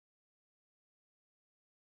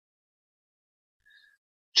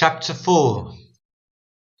Chapter 4.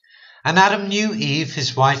 And Adam knew Eve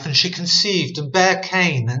his wife, and she conceived and bare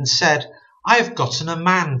Cain, and said, I have gotten a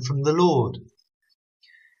man from the Lord.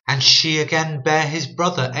 And she again bare his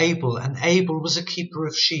brother Abel, and Abel was a keeper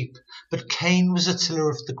of sheep, but Cain was a tiller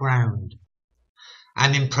of the ground.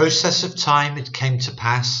 And in process of time it came to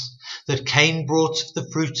pass, that Cain brought of the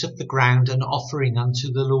fruit of the ground an offering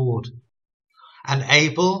unto the Lord. And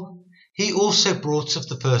Abel, he also brought of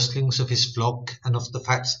the firstlings of his flock, and of the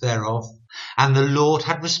fat thereof. And the Lord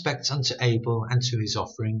had respect unto Abel, and to his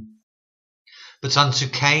offering. But unto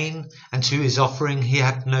Cain, and to his offering, he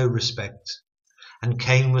had no respect. And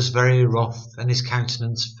Cain was very wroth, and his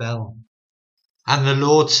countenance fell. And the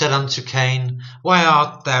Lord said unto Cain, Why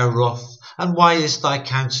art thou wroth, and why is thy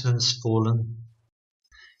countenance fallen?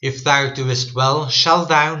 If thou doest well, shall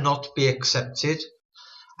thou not be accepted?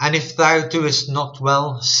 And if thou doest not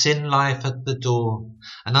well, sin lieth at the door,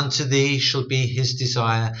 and unto thee shall be his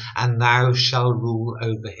desire, and thou shalt rule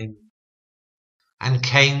over him. And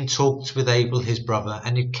Cain talked with Abel his brother,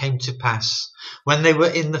 and it came to pass, when they were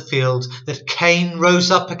in the field, that Cain rose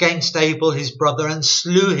up against Abel his brother, and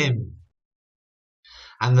slew him.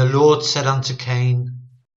 And the Lord said unto Cain,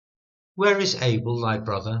 Where is Abel thy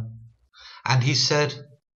brother? And he said,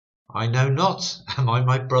 I know not, am I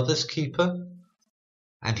my brother's keeper?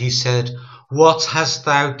 And he said, What hast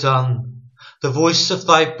thou done? The voice of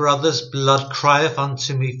thy brother's blood crieth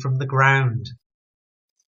unto me from the ground.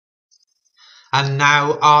 And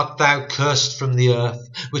now art thou cursed from the earth,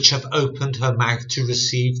 which hath opened her mouth to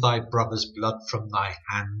receive thy brother's blood from thy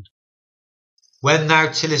hand. When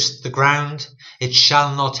thou tillest the ground, it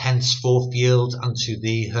shall not henceforth yield unto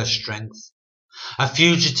thee her strength. A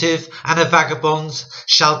fugitive and a vagabond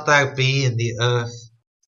shalt thou be in the earth.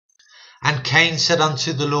 And Cain said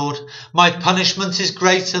unto the Lord, My punishment is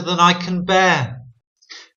greater than I can bear.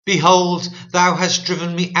 Behold, thou hast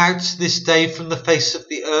driven me out this day from the face of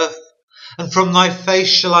the earth, and from thy face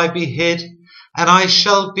shall I be hid, and I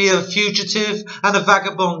shall be a fugitive and a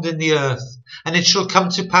vagabond in the earth. And it shall come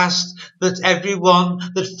to pass that every one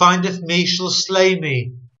that findeth me shall slay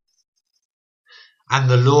me. And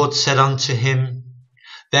the Lord said unto him,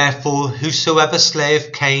 Therefore whosoever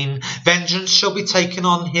slayeth Cain, vengeance shall be taken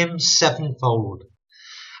on him sevenfold.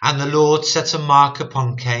 And the Lord set a mark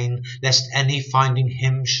upon Cain, lest any finding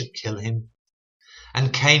him should kill him.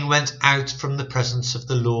 And Cain went out from the presence of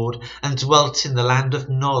the Lord, and dwelt in the land of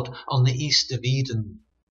Nod on the east of Eden.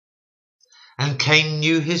 And Cain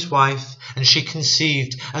knew his wife, and she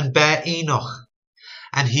conceived, and bare Enoch.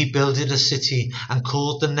 And he builded a city, and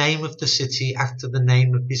called the name of the city after the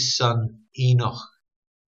name of his son Enoch.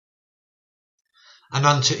 And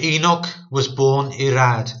unto Enoch was born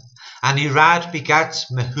Irad, and Irad begat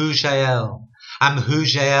Mehujael, and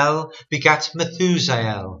Mehujael begat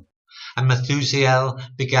Methusael, and Methusael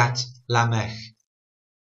begat Lamech.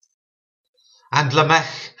 And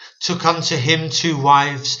Lamech took unto him 2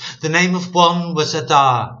 wives. The name of one was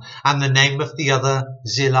Adah, and the name of the other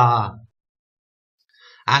Zillah.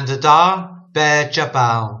 And Adah bare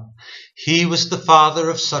Jabal. He was the father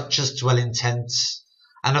of such as dwell in tents,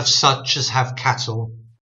 and of such as have cattle.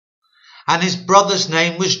 And his brother's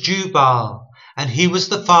name was Jubal, and he was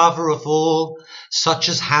the father of all such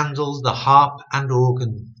as handle the harp and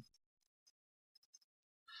organ.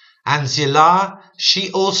 And Zillah,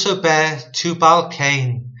 she also bare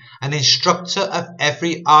Tubal-Cain, an instructor of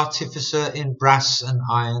every artificer in brass and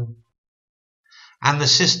iron. And the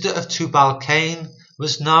sister of Tubal-Cain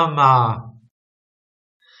was Naamah.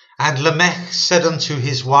 And Lamech said unto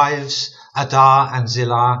his wives, Adah and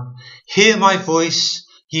Zillah, Hear my voice,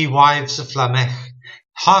 ye wives of Lamech,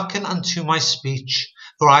 hearken unto my speech,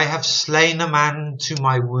 for I have slain a man to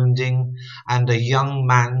my wounding, and a young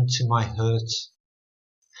man to my hurt.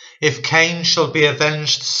 If Cain shall be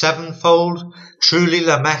avenged sevenfold, truly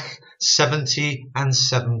Lamech 70 and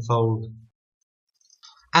sevenfold.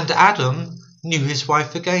 And Adam knew his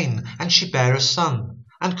wife again, and she bare a son,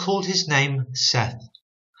 and called his name Seth.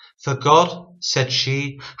 For God, said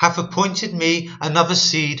she, hath appointed me another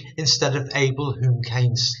seed instead of Abel whom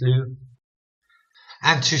Cain slew.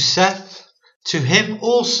 And to Seth, to him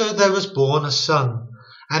also there was born a son,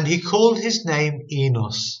 and he called his name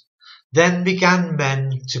Enos. Then began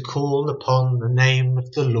men to call upon the name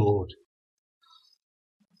of the Lord.